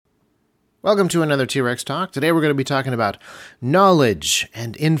Welcome to another T-Rex Talk. Today we're going to be talking about knowledge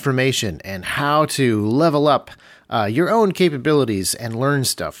and information and how to level up your own capabilities and learn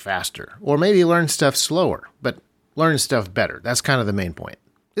stuff faster. Or maybe learn stuff slower, but learn stuff better. That's kind of the main point.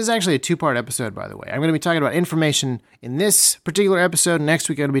 This is actually a two-part episode, by the way. I'm going to be talking about information in this particular episode. Next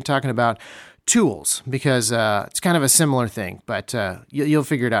week, I'm going to be talking about tools, because it's kind of a similar thing, but you'll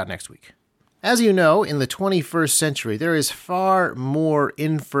figure it out next week. As you know, in the 21st century, there is far more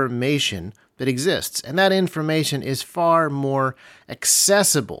information that exists, and that information is far more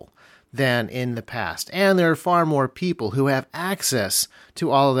accessible than in the past. And there are far more people who have access to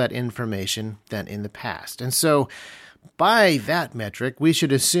all of that information than in the past. And so, by that metric, we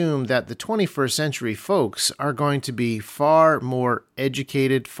should assume that the 21st century folks are going to be far more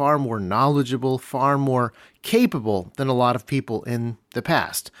educated, far more knowledgeable, far more capable than a lot of people in the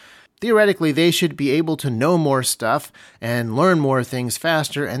past. Theoretically, they should be able to know more stuff and learn more things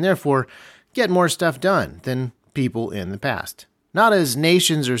faster and therefore get more stuff done than people in the past. Not as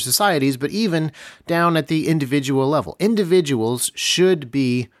nations or societies, but even down at the individual level. Individuals should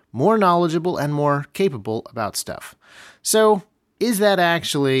be more knowledgeable and more capable about stuff. So, is that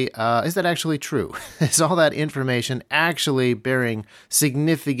actually true? Is all that information actually bearing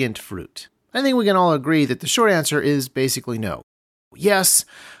significant fruit? I think we can all agree that the short answer is basically no. Yes,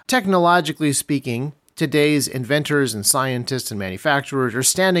 technologically speaking, today's inventors and scientists and manufacturers are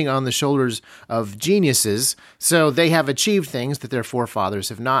standing on the shoulders of geniuses, so they have achieved things that their forefathers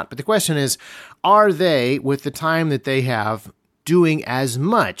have not. But the question is, are they, with the time that they have, doing as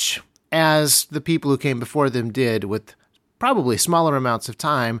much as the people who came before them did with probably smaller amounts of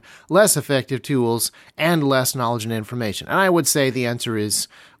time, less effective tools, and less knowledge and information? And I would say the answer is,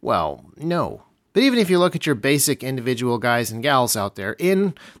 well, no. But even if you look at your basic individual guys and gals out there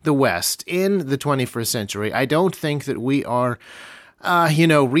in the West, in the 21st century, I don't think that we are,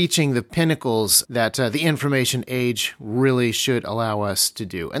 reaching the pinnacles that the information age really should allow us to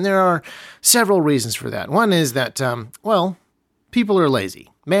do. And there are several reasons for that. One is that, people are lazy.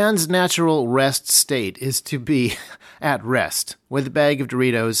 Man's natural rest state is to be at rest with a bag of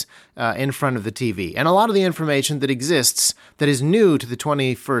Doritos in front of the TV. And a lot of the information that exists that is new to the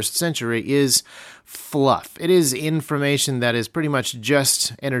 21st century is fluff. It is information that is pretty much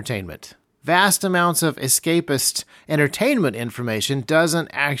just entertainment. Vast amounts of escapist entertainment information doesn't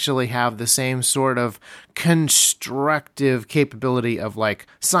actually have the same sort of constructive capability of like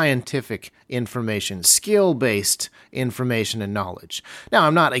scientific information, skill-based information and knowledge. Now,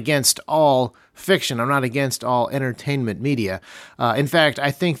 I'm not against all fiction. I'm not against all entertainment media. In fact, I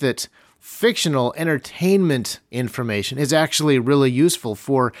think that fictional entertainment information is actually really useful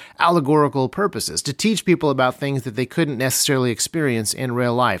for allegorical purposes, to teach people about things that they couldn't necessarily experience in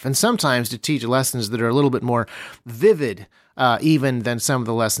real life, and sometimes to teach lessons that are a little bit more vivid even than some of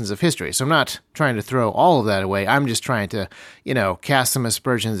the lessons of history. So I'm not trying to throw all of that away. I'm just trying to, cast some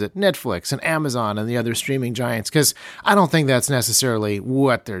aspersions at Netflix and Amazon and the other streaming giants, because I don't think that's necessarily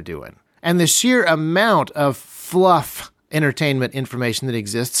what they're doing. And the sheer amount of fluff entertainment information that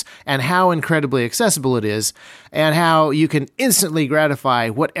exists, and how incredibly accessible it is, and how you can instantly gratify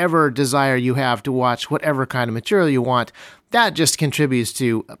whatever desire you have to watch whatever kind of material you want, that just contributes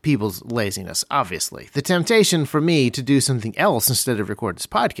to people's laziness, obviously. The temptation for me to do something else instead of record this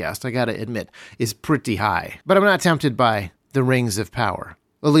podcast, I gotta admit, is pretty high. But I'm not tempted by the Rings of Power.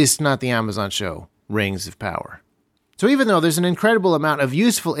 At least not the Amazon show, Rings of Power. So even though there's an incredible amount of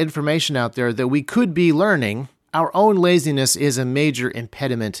useful information out there that we could be learning, our own laziness is a major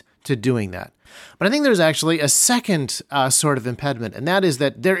impediment to doing that. But I think there's actually a second sort of impediment, and that is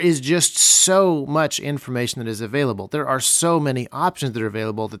that there is just so much information that is available. There are so many options that are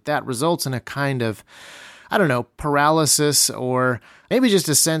available that results in a kind of, paralysis, or maybe just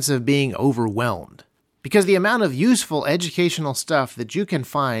a sense of being overwhelmed. Because the amount of useful educational stuff that you can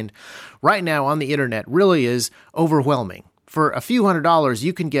find right now on the internet really is overwhelming. For a few $100s,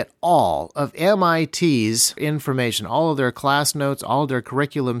 you can get all of MIT's information, all of their class notes, all of their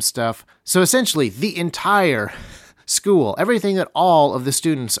curriculum stuff. So essentially, the entire school, everything that all of the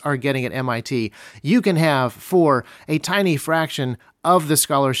students are getting at MIT, you can have for a tiny fraction of the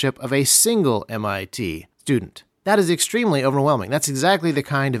scholarship of a single MIT student. That is extremely overwhelming. That's exactly the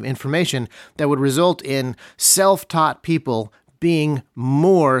kind of information that would result in self-taught people being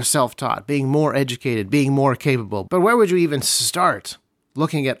more self-taught, being more educated, being more capable. But where would you even start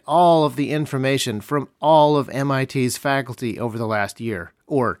looking at all of the information from all of MIT's faculty over the last year,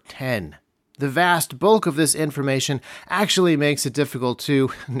 or 10? The vast bulk of this information actually makes it difficult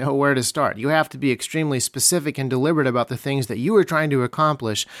to know where to start. You have to be extremely specific and deliberate about the things that you are trying to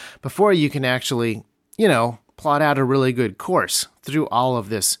accomplish before you can actually, plot out a really good course through all of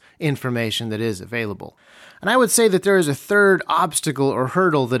this information that is available. And I would say that there is a third obstacle or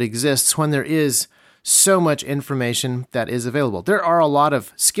hurdle that exists when there is so much information that is available. There are a lot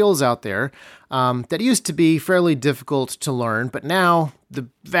of skills out there that used to be fairly difficult to learn, but now the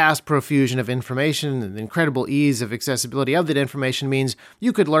vast profusion of information and the incredible ease of accessibility of that information means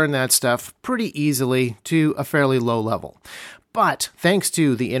you could learn that stuff pretty easily to a fairly low level. But thanks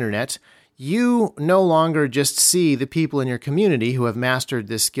to the internet, you no longer just see the people in your community who have mastered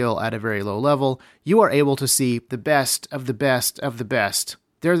this skill at a very low level. You are able to see the best of the best of the best.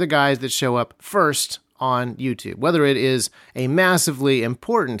 They're the guys that show up first on YouTube, whether it is a massively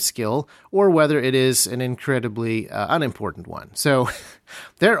important skill or whether it is an incredibly unimportant one. So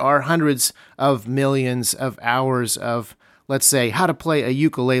there are hundreds of millions of hours of, let's say, how to play a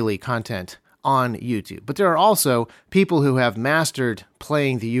ukulele content on YouTube. But there are also people who have mastered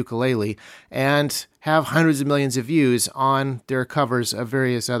playing the ukulele and have hundreds of millions of views on their covers of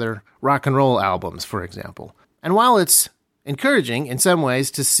various other rock and roll albums, for example. And while it's encouraging in some ways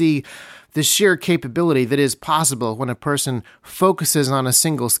to see the sheer capability that is possible when a person focuses on a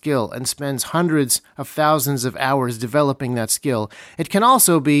single skill and spends hundreds of thousands of hours developing that skill, it can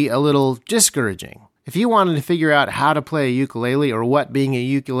also be a little discouraging. If you wanted to figure out how to play a ukulele or what being a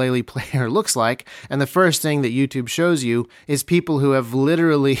ukulele player looks like, and the first thing that YouTube shows you is people who have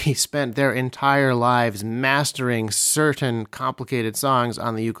literally spent their entire lives mastering certain complicated songs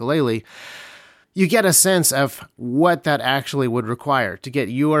on the ukulele, you get a sense of what that actually would require to get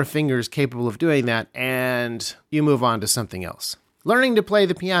your fingers capable of doing that, and you move on to something else. Learning to play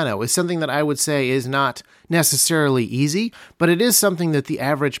the piano is something that I would say is not necessarily easy, but it is something that the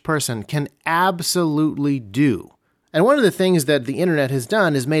average person can absolutely do. And one of the things that the internet has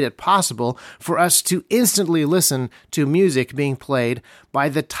done is made it possible for us to instantly listen to music being played by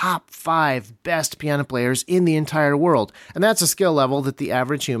the top 5 best piano players in the entire world. And that's a skill level that the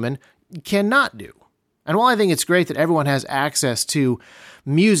average human cannot do. And while I think it's great that everyone has access to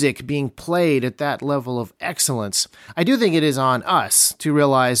music being played at that level of excellence, I do think it is on us to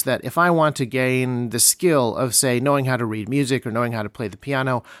realize that if I want to gain the skill of, say, knowing how to read music or knowing how to play the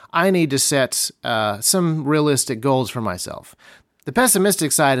piano, I need to set some realistic goals for myself. The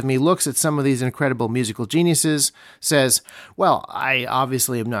pessimistic side of me looks at some of these incredible musical geniuses, says, well, I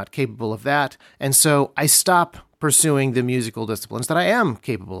obviously am not capable of that, and so I stop pursuing the musical disciplines that I am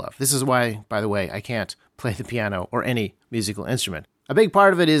capable of. This is why, by the way, I can't play the piano or any musical instrument. A big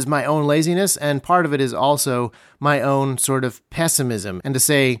part of it is my own laziness, and part of it is also my own sort of pessimism, and to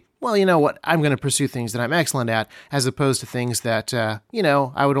say, well, you know what, I'm going to pursue things that I'm excellent at, as opposed to things that,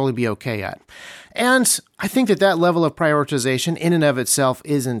 I would only be okay at. And I think that level of prioritization in and of itself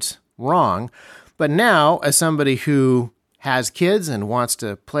isn't wrong, but now, as somebody who has kids and wants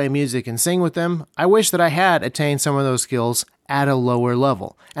to play music and sing with them, I wish that I had attained some of those skills at a lower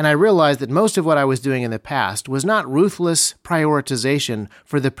level. And I realized that most of what I was doing in the past was not ruthless prioritization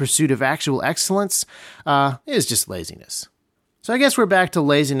for the pursuit of actual excellence, it is just laziness. So I guess we're back to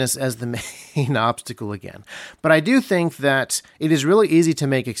laziness as the main obstacle again. But I do think that it is really easy to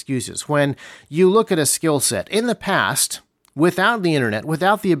make excuses when you look at a skill set. In the past, without the internet,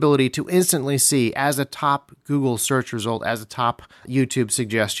 without the ability to instantly see as a top Google search result, as a top YouTube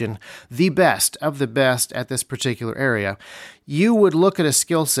suggestion, the best of the best at this particular area, you would look at a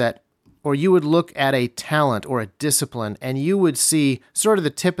skill set or you would look at a talent or a discipline and you would see sort of the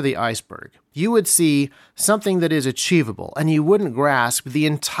tip of the iceberg. You would see something that is achievable and you wouldn't grasp the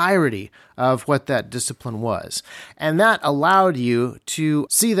entirety of what that discipline was. And that allowed you to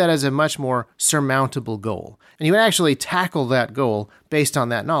see that as a much more surmountable goal. And you would actually tackle that goal based on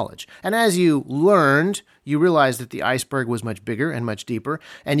that knowledge. And as you learned, you realized that the iceberg was much bigger and much deeper,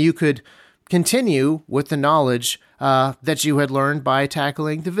 and you could continue with the knowledge that you had learned by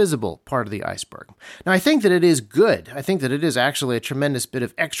tackling the visible part of the iceberg. Now, I think that it is good. I think that it is actually a tremendous bit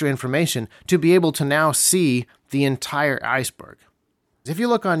of extra information to be able to now see the entire iceberg. If you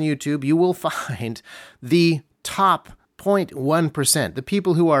look on YouTube, you will find the top 0.1%, the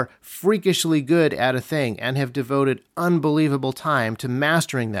people who are freakishly good at a thing and have devoted unbelievable time to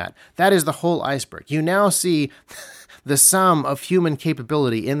mastering that. That is the whole iceberg. You now see the sum of human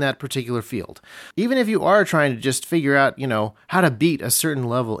capability in that particular field. Even if you are trying to just figure out, how to beat a certain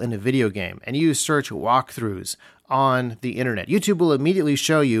level in a video game, and you search walkthroughs on the internet. YouTube will immediately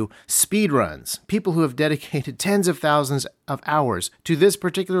show you speed runs, people who have dedicated tens of thousands of hours to this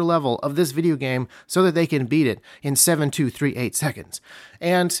particular level of this video game so that they can beat it in 7.238 seconds.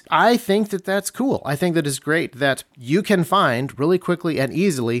 And I think that that's cool. I think that it's great that you can find really quickly and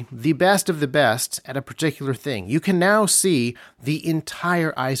easily the best of the best at a particular thing. You can now see the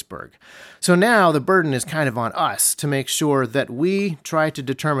entire iceberg. So now the burden is kind of on us to make sure that we try to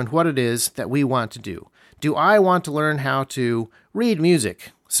determine what it is that we want to do. Do I want to learn how to read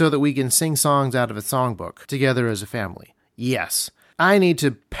music so that we can sing songs out of a songbook together as a family? Yes. I need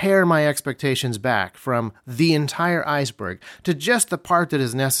to pare my expectations back from the entire iceberg to just the part that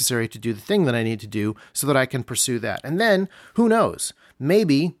is necessary to do the thing that I need to do so that I can pursue that. And then, who knows?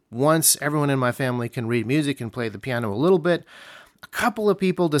 Maybe once everyone in my family can read music and play the piano a little bit, a couple of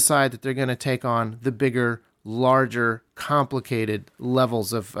people decide that they're going to take on the bigger, larger, complicated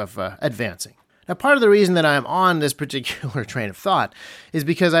levels of advancing. Now, part of the reason that I'm on this particular train of thought is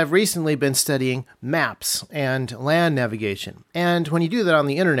because I've recently been studying maps and land navigation. And when you do that on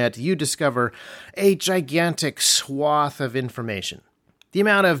the internet, you discover a gigantic swath of information. The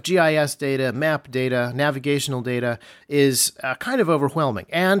amount of GIS data, map data, navigational data is kind of overwhelming.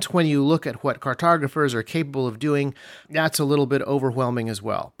 And when you look at what cartographers are capable of doing, that's a little bit overwhelming as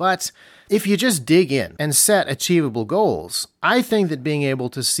well. But if you just dig in and set achievable goals, I think that being able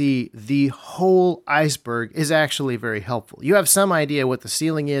to see the whole iceberg is actually very helpful. You have some idea what the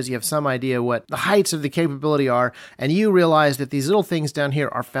ceiling is, you have some idea what the heights of the capability are, and you realize that these little things down here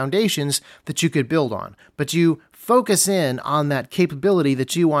are foundations that you could build on. But you focus in on that capability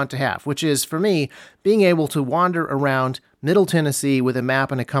that you want to have, which is, for me, being able to wander around Middle Tennessee with a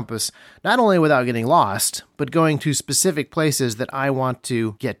map and a compass, not only without getting lost, but going to specific places that I want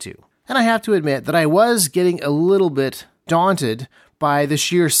to get to. And I have to admit that I was getting a little bit daunted by the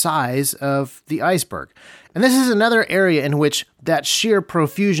sheer size of the iceberg. And this is another area in which that sheer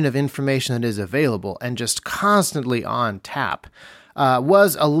profusion of information that is available and just constantly on tap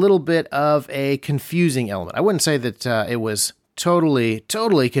was a little bit of a confusing element. I wouldn't say that it was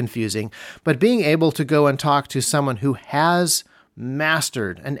totally confusing, but being able to go and talk to someone who has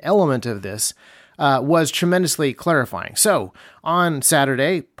mastered an element of this was tremendously clarifying. So on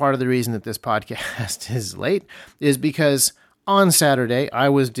Saturday, part of the reason that this podcast is late is because on Saturday, I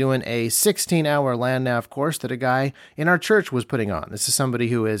was doing a 16-hour land nav course that a guy in our church was putting on. This is somebody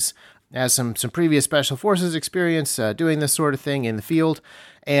who has some previous Special Forces experience doing this sort of thing in the field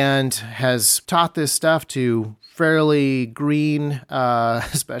and has taught this stuff to fairly green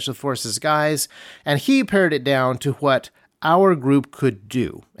Special Forces guys. And he pared it down to what our group could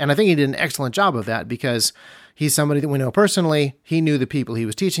do. And I think he did an excellent job of that because he's somebody that we know personally. He knew the people he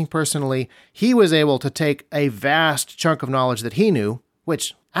was teaching personally. He was able to take a vast chunk of knowledge that he knew,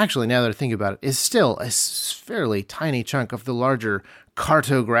 which actually, now that I think about it, is still a fairly tiny chunk of the larger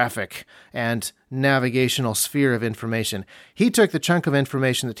cartographic and navigational sphere of information. He took the chunk of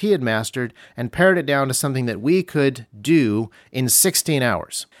information that he had mastered and pared it down to something that we could do in 16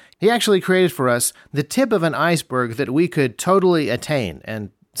 hours. He actually created for us the tip of an iceberg that we could totally attain and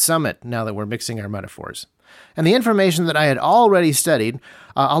summit now that we're mixing our metaphors. And the information that I had already studied,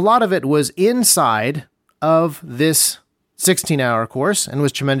 a lot of it was inside of this 16-hour course and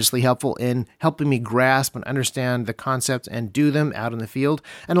was tremendously helpful in helping me grasp and understand the concepts and do them out in the field.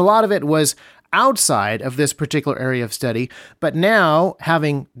 And a lot of it was outside of this particular area of study, but now,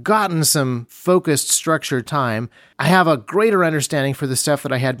 having gotten some focused, structured time, I have a greater understanding for the stuff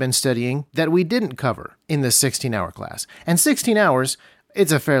that I had been studying that we didn't cover in this 16-hour class. And 16 hours,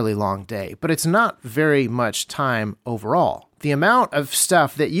 it's a fairly long day, but it's not very much time overall. The amount of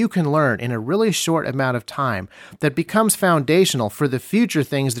stuff that you can learn in a really short amount of time that becomes foundational for the future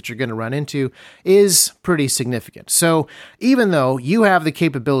things that you're going to run into is pretty significant. So even though you have the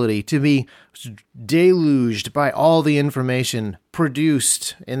capability to be deluged by all the information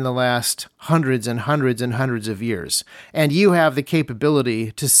produced in the last hundreds and hundreds and hundreds of years, and you have the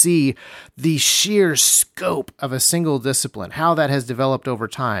capability to see the sheer scope of a single discipline, how that has developed over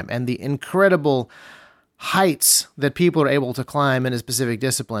time, and the incredible heights that people are able to climb in a specific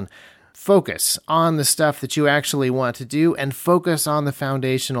discipline, focus on the stuff that you actually want to do and focus on the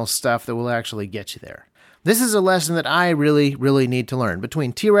foundational stuff that will actually get you there. This is a lesson that I really need to learn.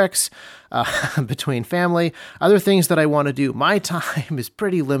 Between T-Rex, between family, other things that I want to do, my time is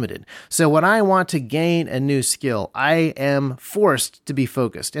pretty limited. So when I want to gain a new skill, I am forced to be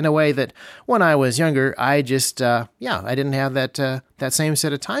focused in a way that when I was younger, I just, I didn't have that same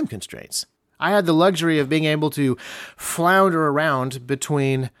set of time constraints. I had the luxury of being able to flounder around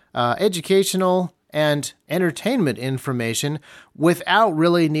between educational and entertainment information without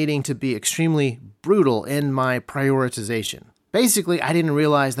really needing to be extremely brutal in my prioritization. Basically, I didn't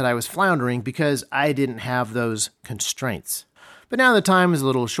realize that I was floundering because I didn't have those constraints. But now the time is a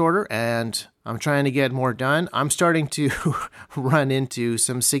little shorter and I'm trying to get more done. I'm starting to run into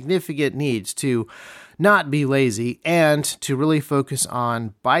some significant needs to not be lazy and to really focus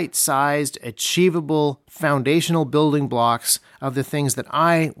on bite-sized, achievable, foundational building blocks of the things that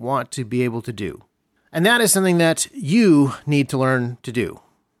I want to be able to do. And that is something that you need to learn to do.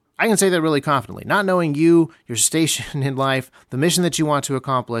 I can say that really confidently. Not knowing you, your station in life, the mission that you want to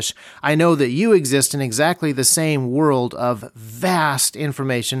accomplish, I know that you exist in exactly the same world of vast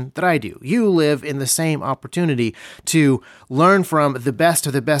information that I do. You live in the same opportunity to learn from the best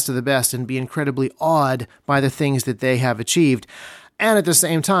of the best of the best and be incredibly awed by the things that they have achieved. And at the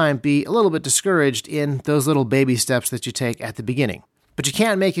same time, be a little bit discouraged in those little baby steps that you take at the beginning. But you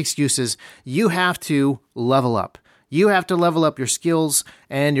can't make excuses. You have to level up. You have to level up your skills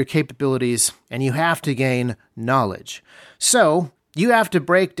and your capabilities, and you have to gain knowledge. So, you have to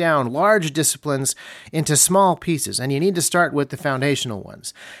break down large disciplines into small pieces, and you need to start with the foundational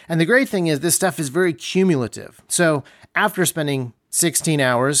ones. And the great thing is this stuff is very cumulative. So, after spending 16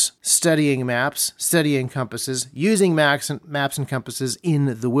 hours studying maps, studying compasses, using maps and compasses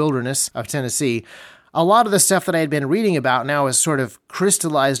in the wilderness of Tennessee, a lot of the stuff that I had been reading about now has sort of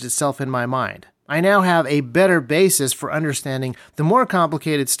crystallized itself in my mind. I now have a better basis for understanding the more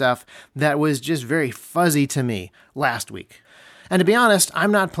complicated stuff that was just very fuzzy to me last week. And to be honest,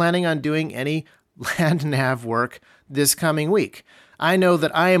 I'm not planning on doing any land nav work this coming week. I know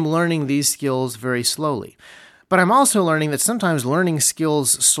that I am learning these skills very slowly. But I'm also learning that sometimes learning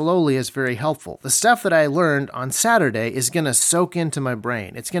skills slowly is very helpful. The stuff that I learned on Saturday is going to soak into my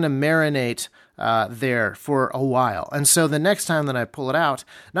brain. It's going to marinate there for a while. And so the next time that I pull it out,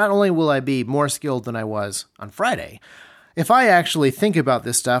 not only will I be more skilled than I was on Friday, if I actually think about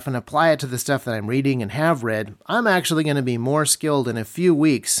this stuff and apply it to the stuff that I'm reading and have read, I'm actually going to be more skilled in a few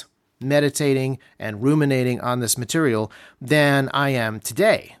weeks meditating and ruminating on this material than I am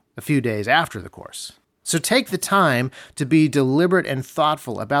today, a few days after the course. So take the time to be deliberate and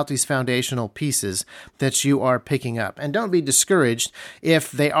thoughtful about these foundational pieces that you are picking up. And don't be discouraged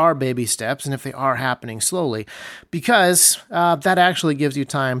if they are baby steps and if they are happening slowly, because that actually gives you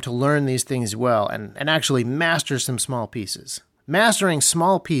time to learn these things well and actually master some small pieces. Mastering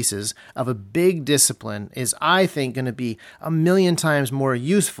small pieces of a big discipline is, I think, going to be 1,000,000 times more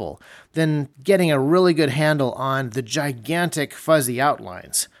useful than getting a really good handle on the gigantic fuzzy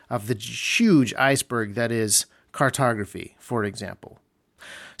outlines of the huge iceberg that is cartography, for example.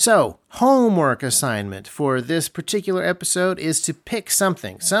 So, homework assignment for this particular episode is to pick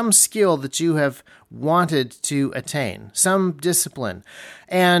something, some skill that you have wanted to attain, some discipline.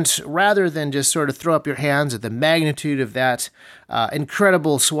 And rather than just sort of throw up your hands at the magnitude of that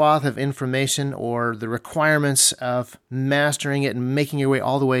incredible swath of information or the requirements of mastering it and making your way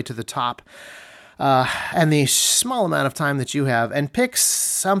all the way to the top, and the small amount of time that you have, and pick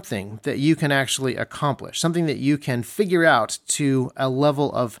something that you can actually accomplish, something that you can figure out to a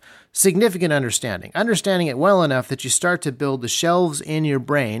level of significant understanding it well enough that you start to build the shelves in your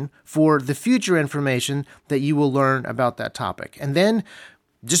brain for the future information that you will learn about that topic. And then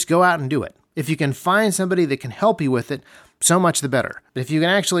just go out and do it. If you can find somebody that can help you with it, so much the better. But if you can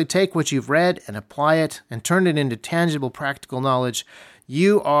actually take what you've read and apply it and turn it into tangible, practical knowledge,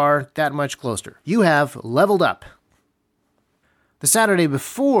 you are that much closer. You have leveled up. The Saturday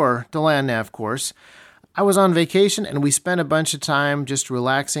before the Land Nav course, I was on vacation and we spent a bunch of time just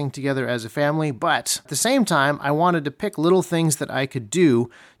relaxing together as a family, but at the same time, I wanted to pick little things that I could do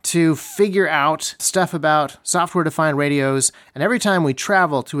to figure out stuff about software-defined radios, and every time we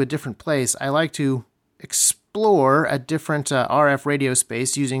travel to a different place, I like to explore a different RF radio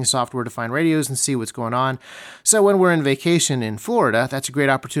space using software-defined radios and see what's going on. So when we're in vacation in Florida, that's a great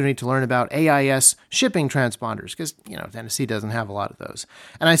opportunity to learn about AIS shipping transponders because, Tennessee doesn't have a lot of those.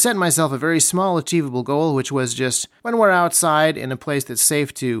 And I set myself a very small achievable goal, which was just when we're outside in a place that's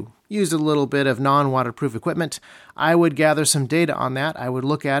safe to use a little bit of non-waterproof equipment, I would gather some data on that, I would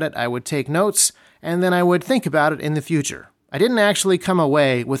look at it, I would take notes, and then I would think about it in the future. I didn't actually come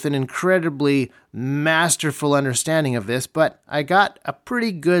away with an incredibly masterful understanding of this, but I got a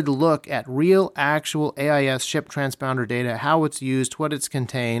pretty good look at real, actual AIS ship transponder data, how it's used, what it's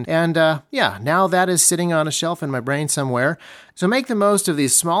contained, and now that is sitting on a shelf in my brain somewhere. So make the most of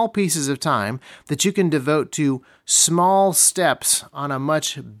these small pieces of time that you can devote to small steps on a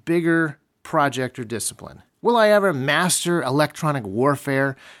much bigger project or discipline. Will I ever master electronic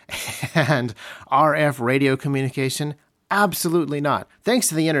warfare and RF radio communication? Absolutely not. Thanks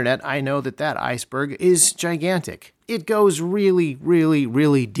to the internet, I know that iceberg is gigantic. It goes really, really,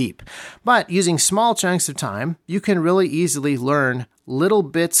 really deep. But using small chunks of time, you can really easily learn little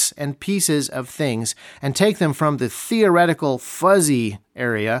bits and pieces of things and take them from the theoretical, fuzzy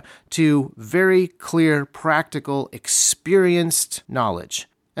area to very clear, practical, experienced knowledge.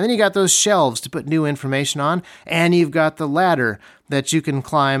 And then you got those shelves to put new information on, and you've got the ladder that you can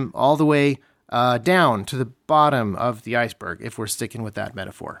climb all the way down to the bottom of the iceberg, if we're sticking with that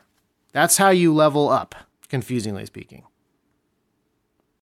metaphor. That's how you level up, confusingly speaking.